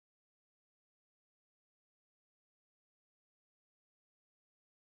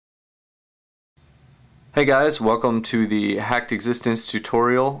Hey guys, welcome to the Hacked Existence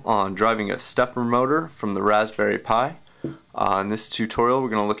tutorial on driving a stepper motor from the Raspberry Pi. In this tutorial we're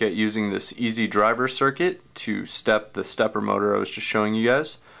going to look at using this easy driver circuit to step the stepper motor I was just showing you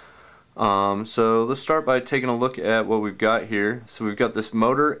guys. So let's start by taking a look at what we've got here. So we've got this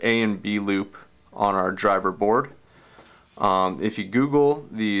motor A and B loop on our driver board. If you Google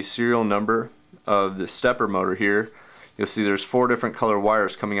the serial number of the stepper motor here, you'll see there's 4 different color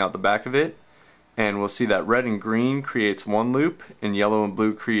wires coming out the back of it. And we'll see that red and green creates one loop and yellow and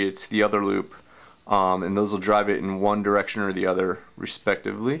blue creates the other loop, and those will drive it in one direction or the other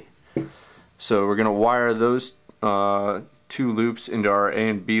respectively. So we're going to wire those 2 loops into our A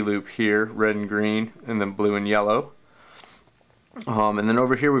and B loop here, red and green, and then blue and yellow. And then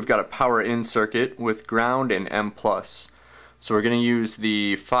over here we've got a power in circuit with ground and M+. So we're going to use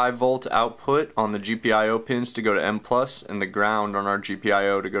the 5-volt output on the GPIO pins to go to M+, and the ground on our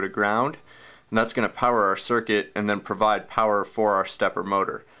GPIO to go to ground. And that's going to power our circuit and then provide power for our stepper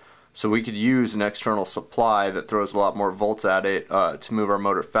motor. So we could use an external supply that throws a lot more volts at it to move our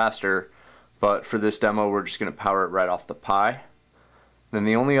motor faster, but for this demo we're just going to power it right off the Pi. Then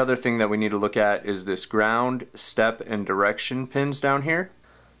the only other thing that we need to look at is this ground, step, and direction pins down here.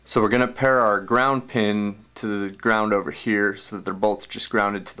 So we're going to pair our ground pin to the ground over here so that they're both just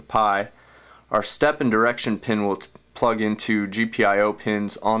grounded to the Pi. Our step and direction pin will plug into GPIO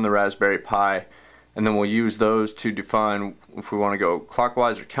pins on the Raspberry Pi, and then we'll use those to define if we want to go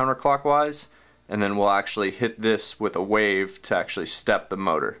clockwise or counterclockwise, and then we'll actually hit this with a wave to actually step the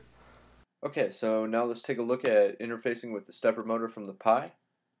motor. Okay, so now let's take a look at interfacing with the stepper motor from the Pi.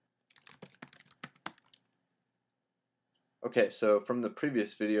 Okay, so from the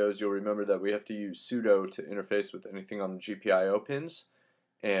previous videos you'll remember that we have to use sudo to interface with anything on the GPIO pins.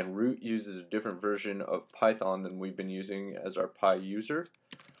 And root uses a different version of Python than we've been using as our Pi user.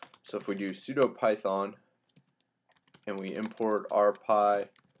 So if we do sudo python and we import RPi.GPIO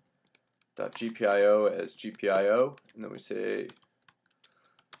as GPIO, and then we say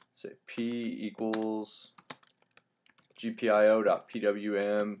p equals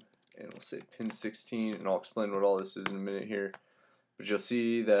GPIO.pwm, and we'll say pin 16, and I'll explain what all this is in a minute here. But you'll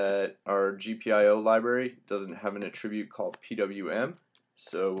see that our GPIO library doesn't have an attribute called pwm.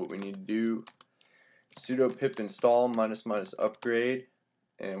 So what we need to do, sudo pip install ---- upgrade,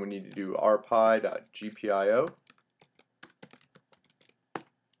 and we need to do RPi.GPIO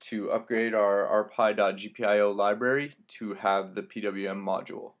to upgrade our RPi.GPIO library to have the PWM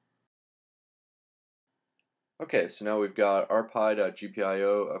module. Okay, so now we've got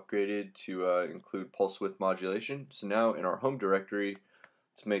RPi.GPIO upgraded to include pulse width modulation. So now in our home directory,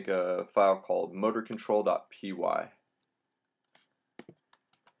 let's make a file called motorcontrol.py.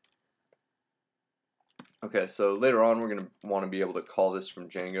 Okay, so later on we're going to want to be able to call this from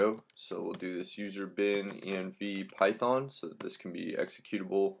Django, so we'll do this user bin env python so that this can be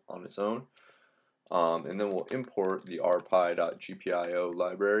executable on its own, and then we'll import the RPi.GPIO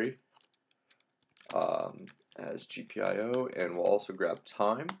library as GPIO, and we'll also grab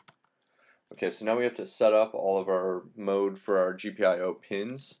time. Okay, so now we have to set up all of our mode for our GPIO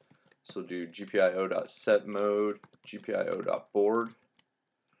pins, so we'll do GPIO.setMode, GPIO.board.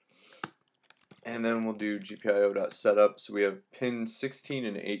 And then we'll do GPIO.setup. So we have pin 16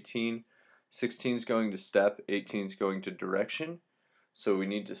 and 18. 16 is going to step, 18 is going to direction. So we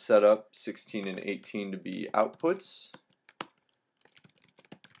need to set up 16 and 18 to be outputs.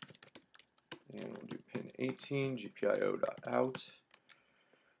 And we'll do pin 18, GPIO.out.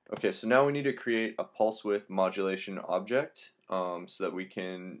 Okay, so now we need to create a pulse width modulation object so that we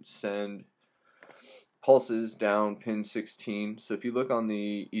can send pulses down pin 16. So if you look on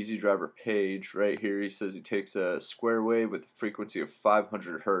the Easy Driver page right here, he says he takes a square wave with a frequency of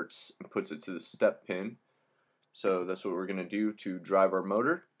 500 Hertz and puts it to the step pin. So that's what we're going to do to drive our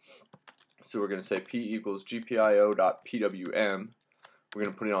motor. So we're going to say p equals GPIO.pwm. We're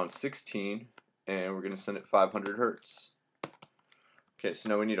going to put it on 16 and we're going to send it 500 Hertz. Okay, so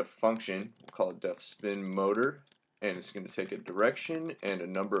now we need a function. We'll call it def spin motor, and it's going to take a direction and a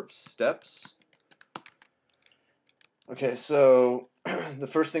number of steps. Okay, so the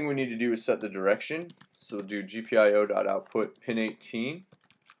first thing we need to do is set the direction. So we'll do GPIO.output pin 18,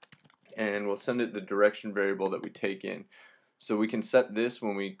 and we'll send it the direction variable that we take in. So we can set this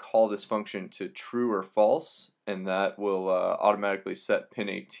when we call this function to true or false, and that will automatically set pin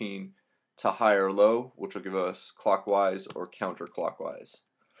 18 to high or low, which will give us clockwise or counterclockwise.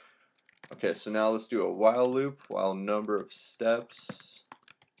 Okay, so now let's do a while loop. While number of steps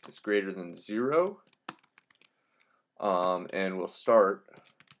is greater than 0. And we'll start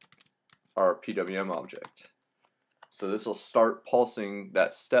our PWM object. So this will start pulsing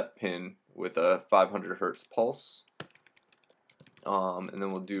that step pin with a 500 hertz pulse. And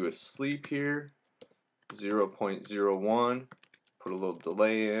then we'll do a sleep here, 0.01, put a little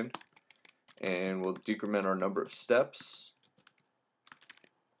delay in, and we'll decrement our number of steps.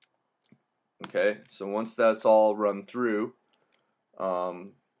 Okay, so once that's all run through,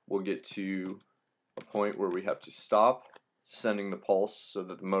 we'll get to a point where we have to stop sending the pulse so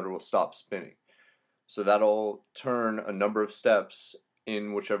that the motor will stop spinning. So that'll turn a number of steps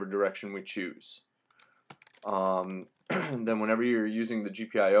in whichever direction we choose. Then whenever you're using the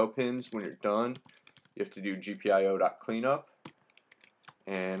GPIO pins, when you're done, you have to do GPIO.cleanup,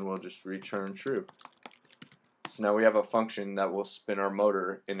 and we'll just return true. So now we have a function that will spin our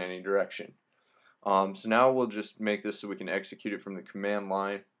motor in any direction. So now we'll just make this so we can execute it from the command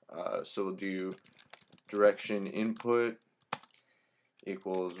line. So we'll do direction input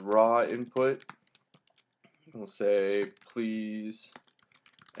equals raw input. We'll say please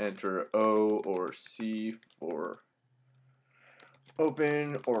enter O or C for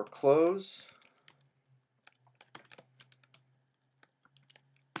open or close.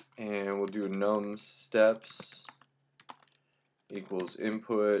 And we'll do num steps equals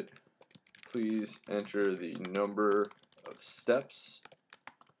input. Please enter the number of steps.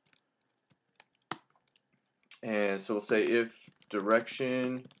 And so we'll say if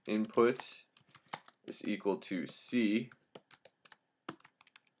direction input is equal to C,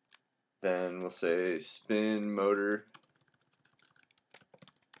 then we'll say spin motor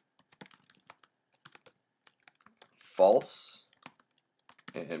false,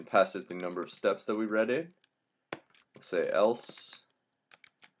 and pass it the number of steps that we read in. We'll say else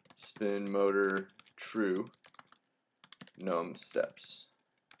spin motor true num steps.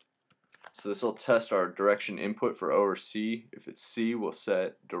 So this will test our direction input for O or C. If it's C, we'll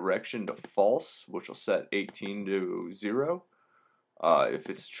set direction to false, which will set 18 to 0. If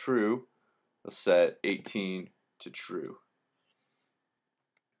it's true, we'll set 18 to true.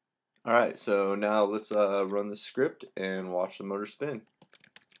 Alright, so now let's run the script and watch the motor spin.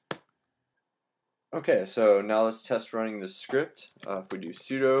 Okay, so now let's test running the script. If we do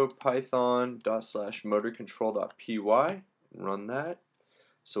sudo python./motorcontrol.py, run that.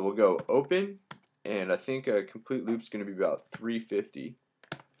 So we'll go open, and I think a complete loop is going to be about 350.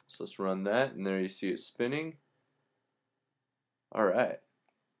 So let's run that, and there you see it spinning. Alright,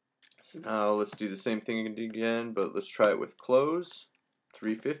 so now let's do the same thing again, but let's try it with close,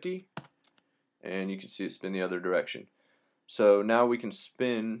 350, and you can see it spin the other direction. So now we can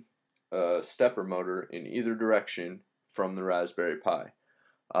spin a stepper motor in either direction from the Raspberry Pi.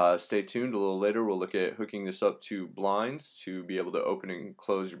 Stay tuned, a little later we'll look at hooking this up to blinds to be able to open and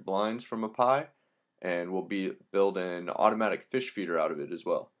close your blinds from a Pi, and we'll build an automatic fish feeder out of it as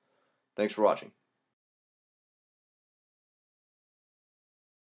well. Thanks for watching.